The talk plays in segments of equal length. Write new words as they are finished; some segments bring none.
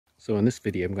So in this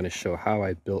video, I'm going to show how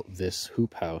I built this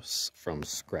hoop house from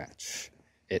scratch.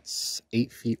 It's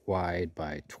 8 feet wide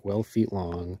by 12 feet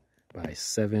long by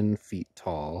 7 feet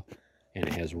tall, and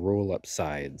it has roll-up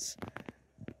sides.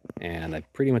 And I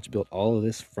pretty much built all of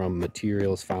this from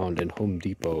materials found in Home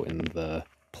Depot in the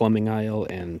plumbing aisle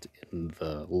and in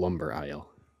the lumber aisle.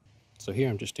 So here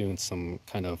I'm just doing some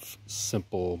kind of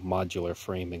simple modular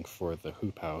framing for the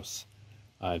hoop house.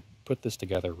 I put this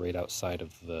together right outside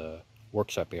of the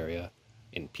workshop area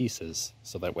in pieces,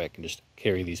 so that way I can just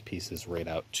carry these pieces right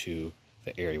out to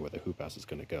the area where the hoop house is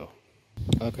going to go.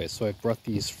 Okay, so I brought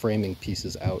these framing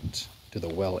pieces out to the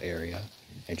well area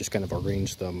and just kind of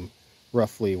arranged them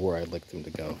roughly where I'd like them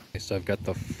to go. Okay, so I've got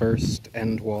the first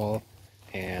end wall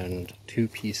and 2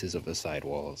 pieces of the side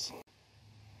walls.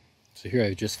 So here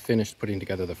I just finished putting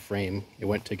together the frame. It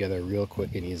went together real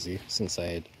quick and easy since I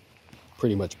had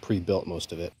pretty much pre-built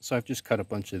most of it. So I've just cut a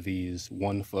bunch of these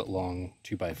 1 foot long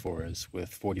 2x4s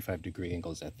with 45-degree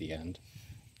angles at the end,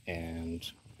 and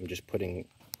I'm just putting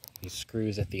these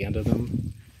screws at the end of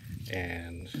them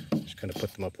and just kind of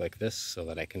put them up like this so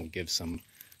that I can give some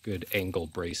good angle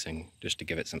bracing just to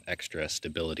give it some extra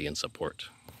stability and support.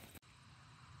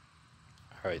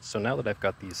 Alright, so now that I've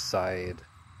got these side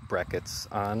brackets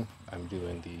on, I'm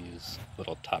doing these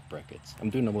little top brackets.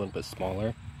 I'm doing them a little bit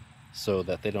smaller so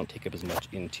that they don't take up as much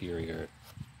interior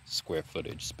square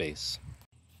footage space.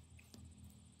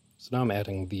 So now I'm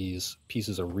adding these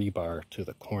pieces of rebar to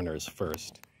the corners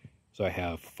first. So I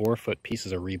have 4-foot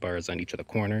pieces of rebars on each of the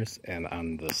corners, and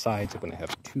on the sides I'm going to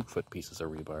have 2-foot pieces of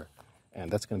rebar.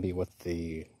 And that's going to be what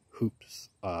the hoops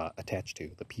attach to.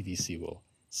 The PVC will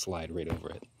slide right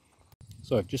over it.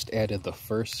 So I've just added the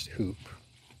first hoop,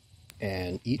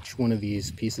 and each one of these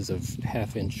pieces of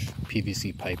 1/2-inch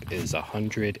PVC pipe is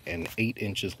 108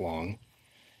 inches long.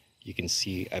 You can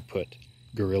see I put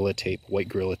Gorilla Tape, white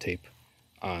Gorilla Tape,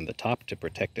 on the top to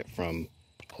protect it from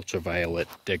ultraviolet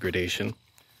degradation.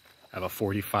 I have a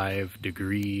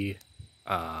 45-degree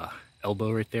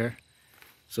elbow right there.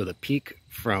 So the peak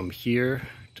from here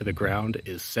to the ground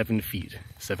is 7 feet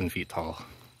tall.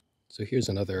 So here's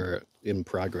another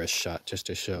in-progress shot just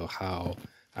to show how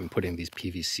I'm putting these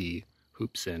PVC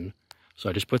hoops in. So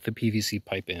I just put the PVC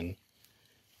pipe in.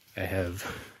 I have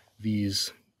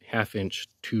these 1/2-inch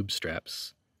tube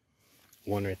straps,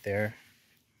 one right there,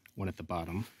 one at the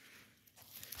bottom,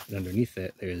 and underneath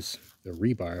it there's the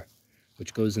rebar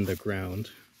which goes in the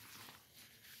ground.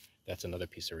 That's another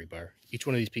piece of rebar. Each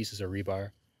one of these pieces of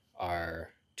rebar are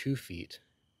 2 feet,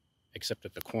 except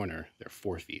at the corner they're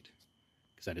 4 feet,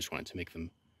 because I just wanted to make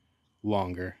them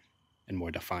longer and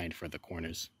more defined for the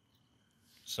corners.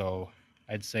 So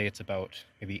I'd say it's about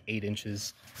maybe 8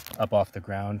 inches up off the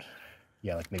ground.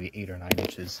 Yeah, like maybe 8 or 9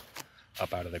 inches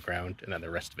up out of the ground, and then the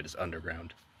rest of it is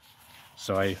underground.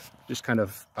 So I just kind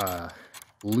of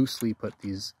loosely put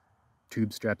these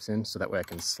tube straps in so that way I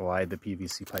can slide the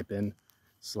PVC pipe in,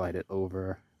 slide it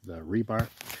over the rebar,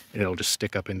 and it'll just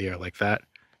stick up in the air like that.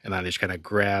 And then I just kind of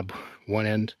grab one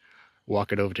end,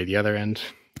 walk it over to the other end,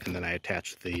 and then I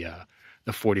attach the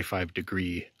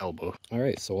 45-degree elbow. All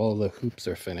right, so all the hoops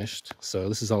are finished. So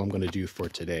this is all I'm going to do for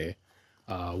today.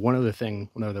 One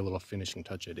other little finishing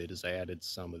touch I did is I added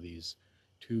some of these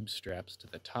tube straps to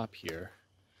the top here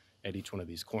at each one of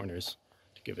these corners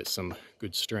to give it some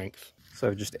good strength. So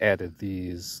I've just added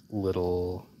these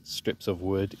little strips of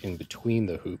wood in between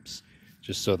the hoops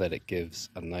just so that it gives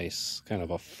a nice kind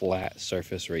of a flat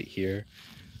surface right here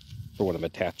for when I'm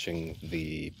attaching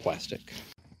the plastic.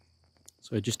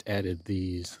 So I just added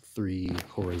these 3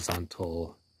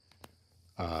 horizontal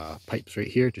pipes right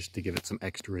here just to give it some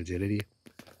extra rigidity.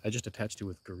 I just attached it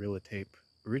with Gorilla Tape.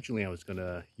 Originally I was going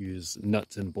to use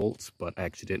nuts and bolts, but I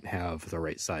actually didn't have the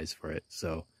right size for it,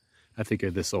 so I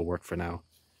figured this will work for now.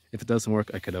 If it doesn't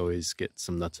work, I could always get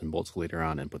some nuts and bolts later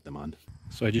on and put them on.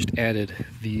 So I just added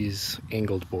these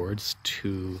angled boards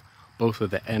to both of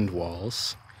the end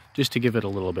walls just to give it a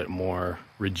little bit more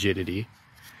rigidity.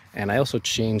 And I also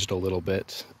changed a little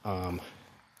bit.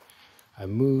 I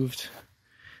moved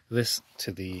this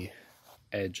to the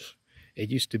edge. It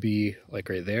used to be like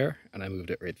right there, and I moved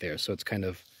it right there. So it's kind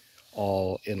of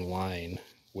all in line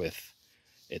with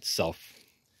itself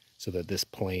so that this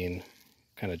plane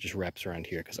kind of just wraps around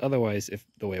here. Because otherwise, if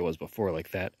the way it was before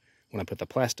like that, when I put the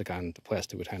plastic on, the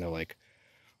plastic would kind of like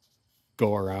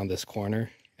go around this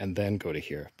corner and then go to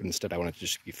here. But instead I want it to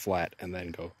just be flat and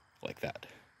then go like that.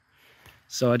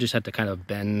 So I just had to kind of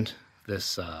bend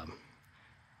this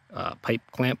pipe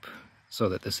clamp so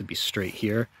that this would be straight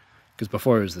here, because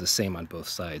before it was the same on both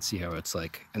sides. See how it's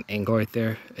like an angle right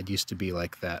there? It used to be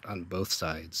like that on both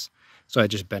sides. So I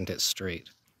just bent it straight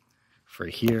for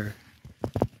here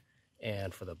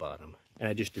and for the bottom. And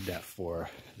I just did that for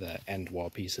the end wall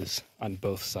pieces on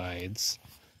both sides,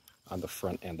 on the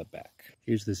front and the back.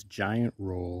 Here's this giant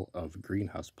roll of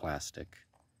greenhouse plastic.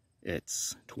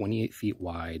 It's 28 feet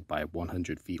wide by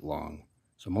 100 feet long.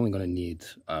 So I'm only going to need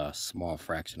a small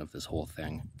fraction of this whole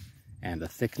thing. And the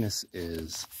thickness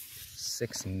is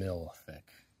 6 mil thick.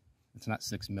 It's not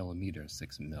 6 millimeters,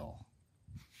 6 mil.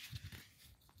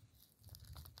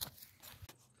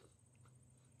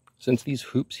 Since these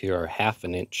hoops here are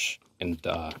 1/2 inch in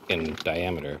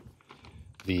diameter,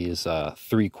 these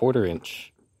 3/4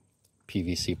 inch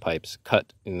PVC pipes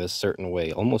cut in this certain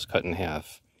way, almost cut in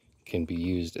half, can be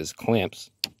used as clamps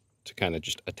to kind of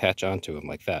just attach onto them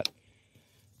like that.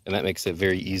 And that makes it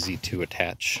very easy to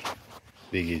attach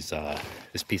these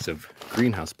this piece of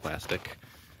greenhouse plastic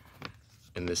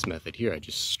in this method here. I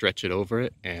just stretch it over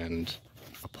it and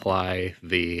apply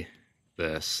the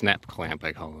snap clamp,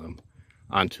 I call them,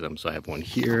 onto them. So I have one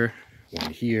here,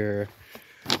 one here.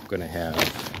 I'm gonna have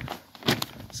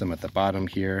some at the bottom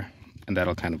here, and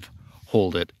that'll kind of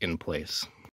hold it in place.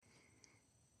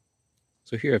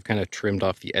 So here I've kind of trimmed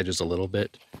off the edges a little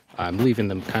bit. I'm leaving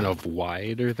them kind of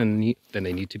wider than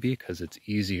they need to be, because it's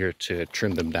easier to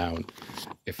trim them down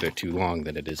if they're too long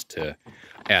than it is to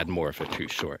add more if they're too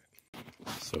short.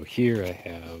 So here I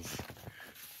have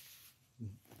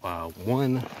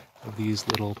one of these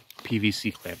little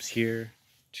PVC clamps here,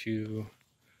 2,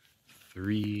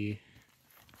 3,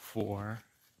 4,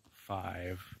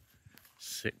 5,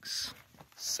 6,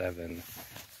 7,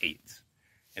 8.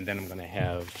 And then I'm going to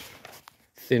have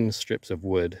thin strips of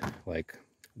wood, like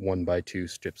 1x2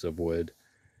 strips of wood,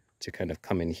 to kind of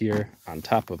come in here on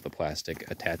top of the plastic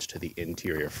attached to the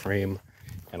interior frame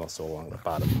and also along the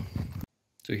bottom.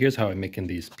 So here's how I'm making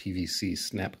these PVC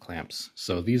snap clamps.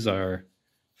 So these are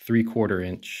 3/4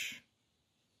 inch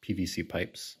PVC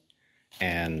pipes,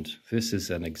 and this is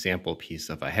an example piece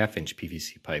of a 1/2 inch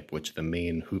PVC pipe, which the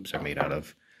main hoops are made out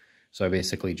of. So I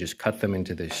basically just cut them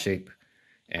into this shape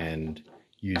and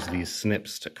use these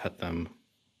snips to cut them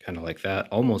kind of like that,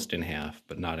 almost in half,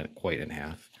 but not quite in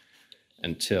half,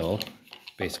 until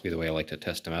basically the way I like to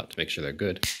test them out to make sure they're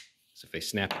good is if they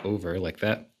snap over like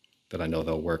that, then I know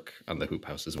they'll work on the hoop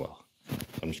house as well.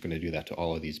 So I'm just going to do that to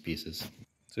all of these pieces.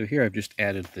 So here I've just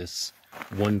added this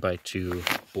 1x2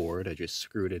 board. I just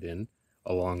screwed it in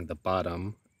along the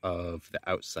bottom of the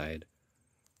outside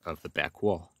of the back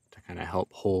wall to kind of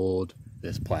help hold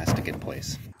this plastic in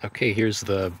place. Okay, here's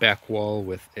the back wall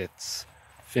with its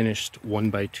finished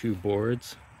 1x2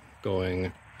 boards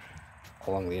going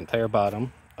along the entire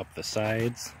bottom, up the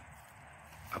sides,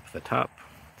 up the top,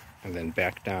 and then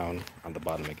back down on the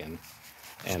bottom again.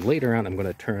 And later on I'm going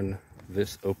to turn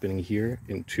this opening here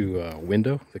into a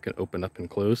window that can open up and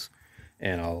close,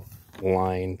 and I'll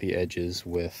line the edges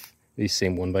with these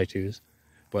same 1x2s.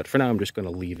 But for now I'm just going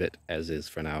to leave it as is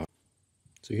for now.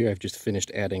 So here I've just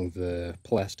finished adding the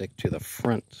plastic to the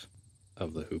front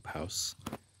of the hoop house,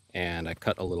 and I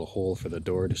cut a little hole for the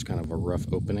door, just kind of a rough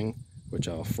opening, which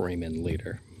I'll frame in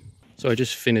later. So I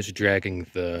just finished dragging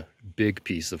the big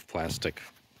piece of plastic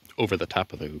over the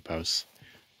top of the hoop house.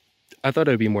 I thought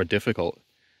it would be more difficult,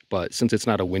 but since it's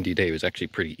not a windy day, it was actually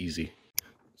pretty easy.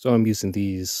 So I'm using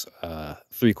these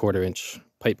 3/4 inch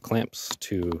pipe clamps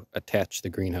to attach the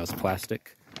greenhouse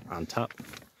plastic on top.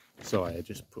 So I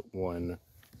just put one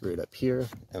right up here,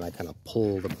 and I kind of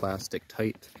pull the plastic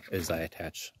tight as I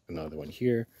attach another one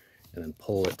here, and then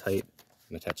pull it tight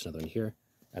and attach another one here,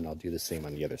 and I'll do the same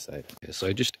on the other side. Okay, so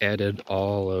I just added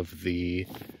all of the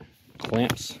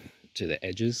clamps to the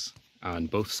edges on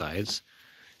both sides.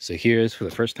 So here's for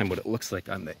the first time what it looks like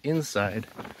on the inside,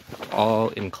 all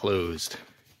enclosed.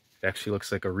 It actually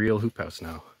looks like a real hoop house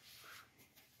now.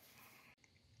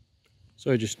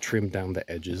 So I just trimmed down the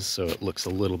edges so it looks a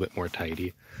little bit more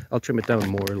tidy. I'll trim it down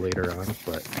more later on,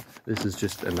 but this is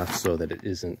just enough so that it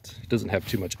doesn't have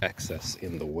too much excess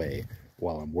in the way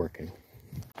while I'm working.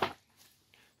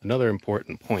 Another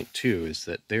important point too is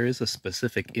that there is a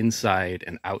specific inside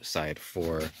and outside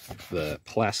for the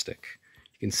plastic.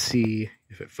 You can see,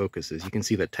 if it focuses, you can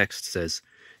see the text says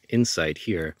inside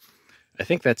here. I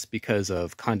think that's because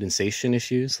of condensation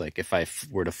issues. Like if I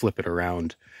were to flip it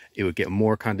around, it would get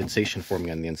more condensation forming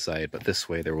on the inside, but this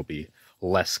way there will be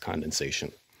less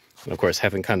condensation. And of course,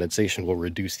 having condensation will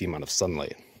reduce the amount of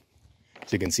sunlight.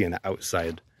 So you can see on the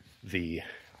outside, the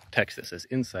text that says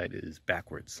inside is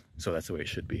backwards. So that's the way it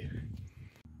should be.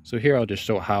 So here I'll just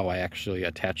show how I actually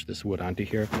attach this wood onto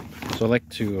here. So I like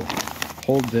to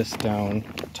hold this down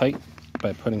tight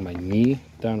by putting my knee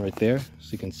down right there.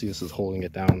 So you can see this is holding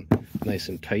it down nice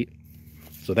and tight.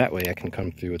 So that way I can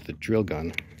come through with the drill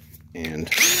gun and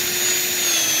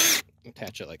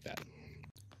attach it like that.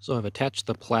 So I've attached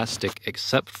the plastic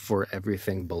except for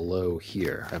everything below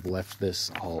here. I've left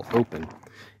this all open.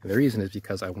 And the reason is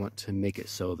because I want to make it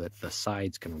so that the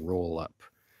sides can roll up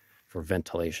for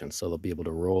ventilation. So they'll be able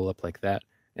to roll up like that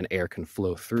and air can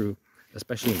flow through,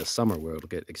 especially in the summer where it'll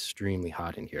get extremely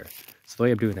hot in here. So the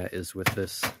way I'm doing that is with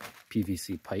this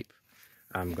PVC pipe.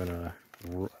 I'm gonna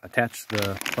attach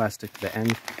the plastic to the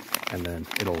end and then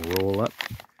it'll roll up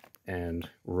and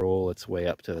roll its way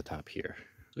up to the top here.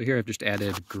 So here I've just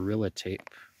added Gorilla Tape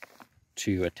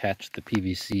to attach the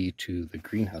PVC to the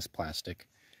greenhouse plastic,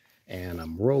 and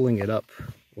I'm rolling it up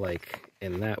like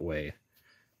in that way,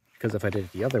 because if I did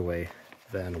it the other way,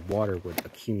 then water would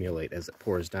accumulate as it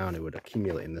pours down. It would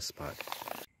accumulate in this spot.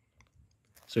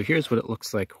 So here's what it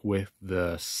looks like with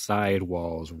the side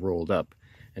walls rolled up,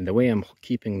 and the way I'm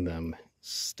keeping them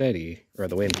steady, or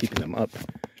the way I'm keeping them up,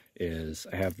 is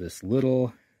I have this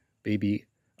little baby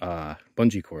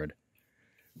bungee cord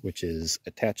which is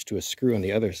attached to a screw on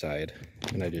the other side,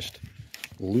 and I just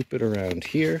loop it around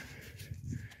here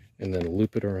and then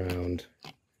loop it around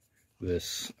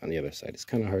this on the other side. It's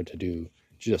kind of hard to do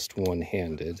just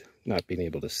one-handed, not being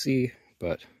able to see,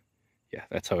 but yeah,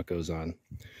 that's how it goes on.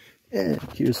 And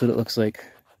here's what it looks like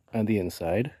on the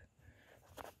inside,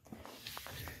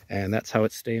 and that's how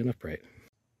it's staying upright.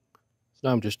 So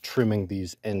now I'm just trimming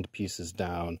these end pieces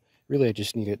down. Really, I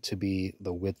just need it to be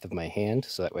the width of my hand,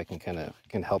 so that way I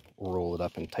can help roll it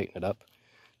up and tighten it up.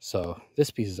 So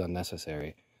this piece is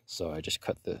unnecessary. So I just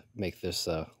make this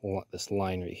this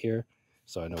line right here,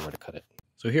 so I know where to cut it.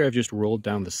 So here I've just rolled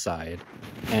down the side,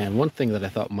 and one thing that I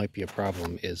thought might be a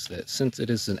problem is that since it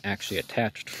isn't actually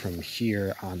attached from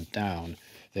here on down,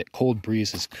 that cold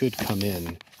breezes could come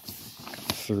in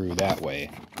through that way.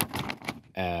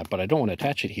 But I don't want to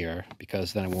attach it here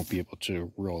because then I won't be able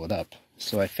to roll it up.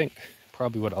 So I think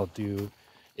probably what I'll do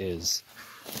is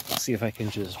see if I can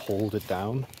just hold it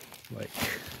down, like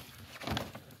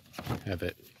have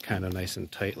it kind of nice and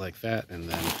tight like that, and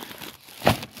then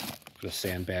put a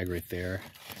sandbag right there.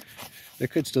 There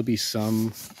could still be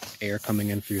some air coming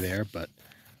in through there, but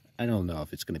I don't know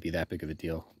if it's going to be that big of a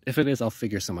deal. If it is, I'll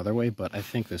figure some other way, but I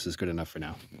think this is good enough for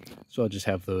now. So I'll just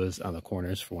have those on the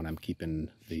corners for when I'm keeping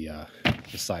the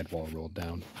sidewall rolled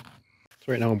down.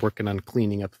 So right now I'm working on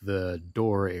cleaning up the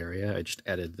door area. I just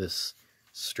added this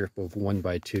strip of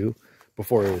 1x2.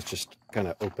 Before it was just kind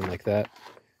of open like that.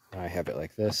 I have it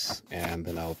like this, and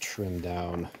then I'll trim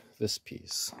down this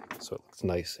piece so it looks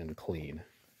nice and clean.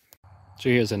 So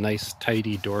here's a nice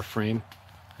tidy door frame.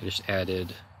 I just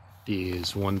added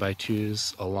these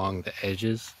 1x2s along the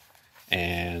edges,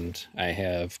 and I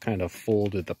have kind of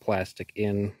folded the plastic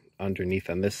in underneath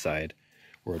on this side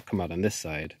where it would come out on this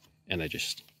side, and I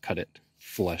just cut it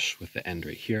flush with the end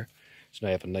right here. So now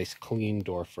I have a nice clean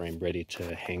door frame ready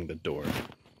to hang the door.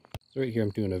 So right here I'm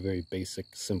doing a very basic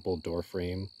simple door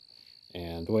frame,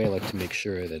 and the way I like to make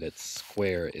sure that it's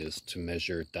square is to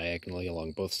measure diagonally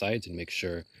along both sides and make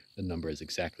sure the number is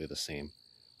exactly the same.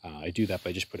 I do that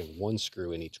by just putting one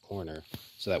screw in each corner,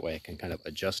 so that way I can kind of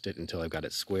adjust it until I've got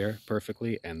it square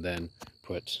perfectly, and then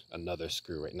put another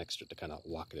screw right next to it to kind of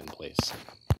lock it in place.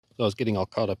 So I was getting all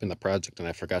caught up in the project and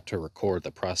I forgot to record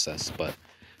the process, but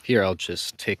here I'll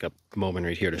just take a moment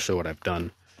right here to show what I've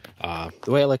done.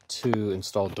 The way I like to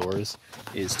install doors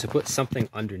is to put something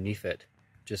underneath it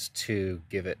just to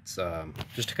give it,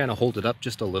 just to kind of hold it up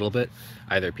just a little bit,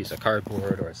 either a piece of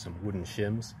cardboard or some wooden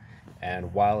shims.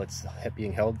 And while it's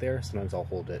being held there, sometimes I'll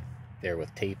hold it there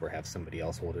with tape or have somebody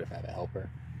else hold it if I have a helper.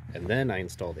 And then I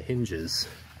install the hinges.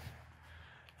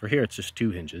 For here it's just 2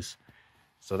 hinges.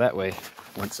 So that way,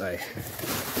 once I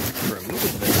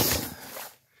remove this,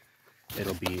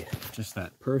 it'll be just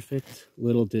that perfect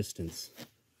little distance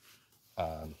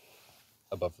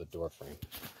above the door frame.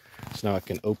 So now it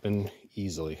can open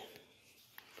easily.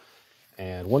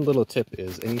 And one little tip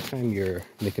is anytime you're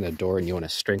making a door and you want to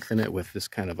strengthen it with this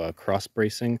kind of a cross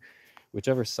bracing,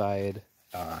 whichever side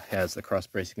has the cross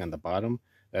bracing on the bottom,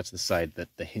 that's the side that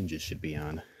the hinges should be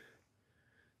on.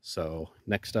 So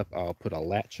next up I'll put a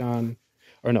latch on,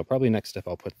 or no, probably next up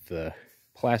I'll put the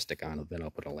plastic on, and then I'll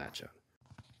put a latch on.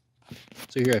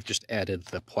 So here I've just added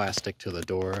the plastic to the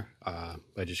door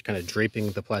by just kind of draping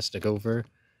the plastic over,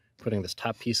 putting this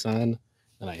top piece on,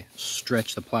 then I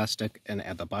stretch the plastic and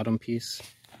add the bottom piece,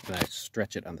 then I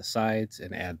stretch it on the sides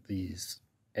and add these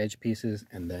edge pieces,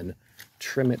 and then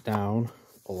trim it down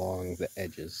along the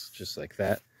edges just like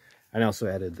that. I also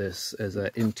added this as an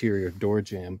interior door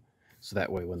jamb, so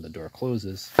that way when the door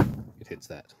closes, it hits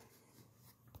that.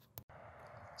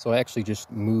 So I actually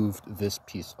just moved this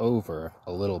piece over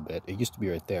a little bit. It used to be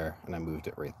right there, and I moved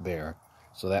it right there.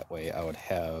 So that way I would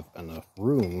have enough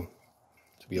room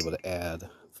to be able to add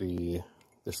the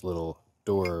this little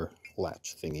door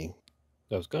latch thingy.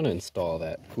 I was going to install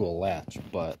that cool latch,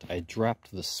 but I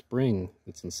dropped the spring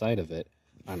that's inside of it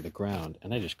on the ground,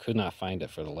 and I just could not find it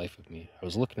for the life of me. I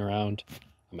was looking around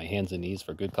on my hands and knees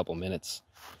for a good couple minutes,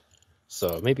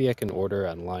 so maybe I can order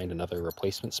online another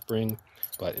replacement spring,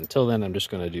 but until then I'm just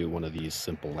going to do one of these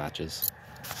simple latches.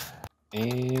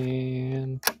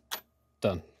 And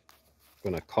done.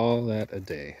 I'm going to call that a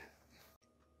day.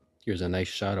 Here's a nice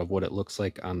shot of what it looks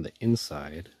like on the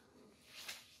inside.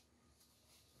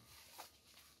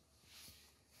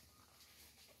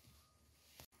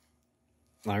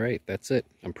 Alright, that's it.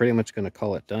 I'm pretty much going to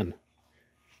call it done.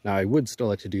 Now I would still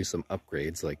like to do some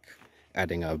upgrades, like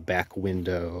adding a back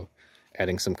window,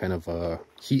 adding some kind of a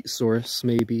heat source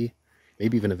maybe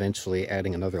even eventually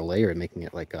adding another layer and making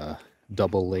it like a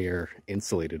double layer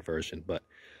insulated version. But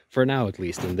for now, at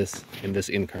least in this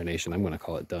incarnation, I'm going to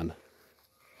call it done.